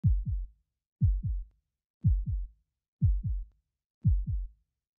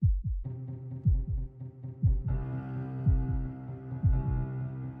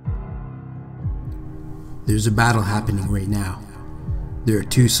There's a battle happening right now. There are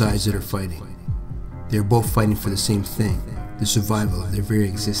two sides that are fighting. They are both fighting for the same thing, the survival of their very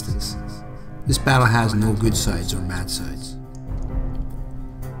existence. This battle has no good sides or bad sides.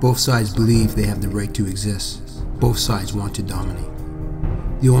 Both sides believe they have the right to exist. Both sides want to dominate.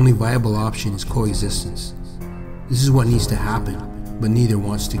 The only viable option is coexistence. This is what needs to happen, but neither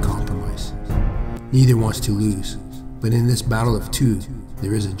wants to compromise. Neither wants to lose, but in this battle of two,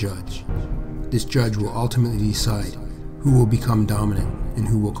 there is a judge. This judge will ultimately decide who will become dominant and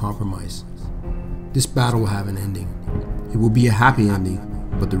who will compromise. This battle will have an ending. It will be a happy ending,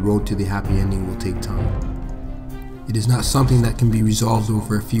 but the road to the happy ending will take time. It is not something that can be resolved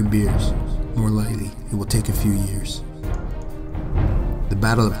over a few beers. More likely, it will take a few years. The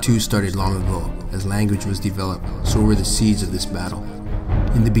battle of two started long ago. As language was developed, so were the seeds of this battle.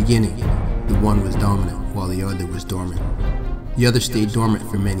 In the beginning, the one was dominant while the other was dormant. The other stayed dormant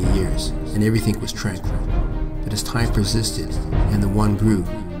for many years, and everything was tranquil. But as time persisted and the one grew,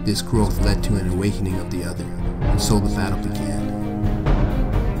 this growth led to an awakening of the other, and so the battle began.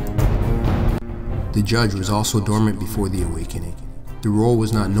 The judge was also dormant before the awakening. The role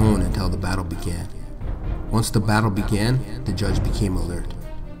was not known until the battle began. Once the battle began, the judge became alert.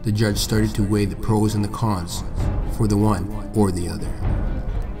 The judge started to weigh the pros and the cons for the one or the other.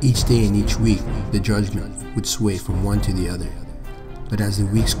 Each day and each week, the judgment would sway from one to the other. But as the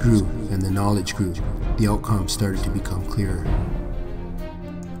weeks grew and the knowledge grew, the outcome started to become clearer.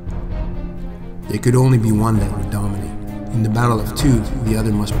 There could only be one that would dominate. In the battle of two, the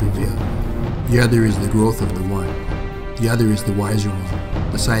other must prevail. The other is the growth of the one. The other is the wiser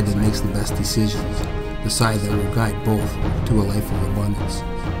one, the side that makes the best decisions, the side that will guide both to a life of abundance.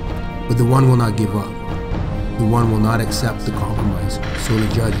 But the one will not give up. The one will not accept the compromise, so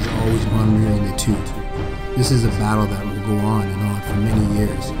the judge is always monitoring the two. This is a battle that will go on and on for many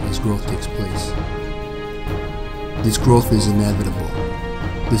years as growth takes place. This growth is inevitable.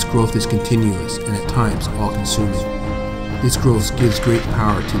 This growth is continuous and at times all-consuming. This growth gives great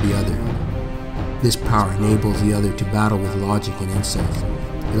power to the other. This power enables the other to battle with logic and insight.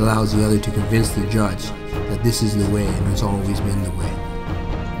 It allows the other to convince the judge that this is the way and has always been the way.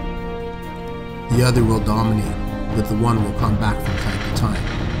 The other will dominate, but the one will come back from time to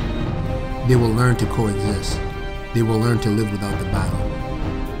time. They will learn to coexist. They will learn to live without the battle.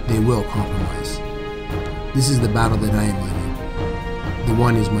 They will compromise. This is the battle that I am living. The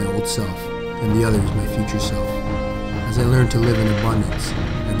one is my old self, and the other is my future self. As I learn to live in abundance,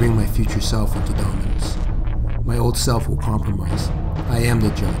 I bring my future self into dominance. My old self will compromise. I am the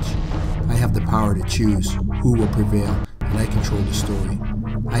judge. I have the power to choose who will prevail, and I control the story.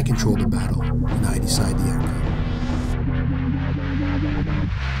 I control the battle, and I decide the outcome.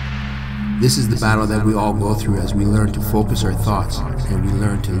 This is the battle that we all go through as we learn to focus our thoughts and we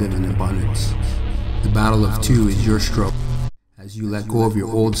learn to live in abundance. The battle of two is your struggle as you let go of your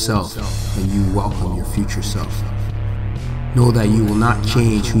old self and you welcome your future self. Know that you will not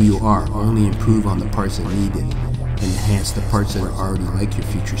change who you are, only improve on the parts that need it and enhance the parts that are already like your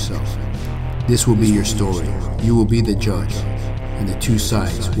future self. This will be your story. You will be the judge, and the two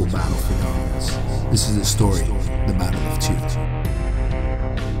sides will battle for dominance. This is the story, the battle of two.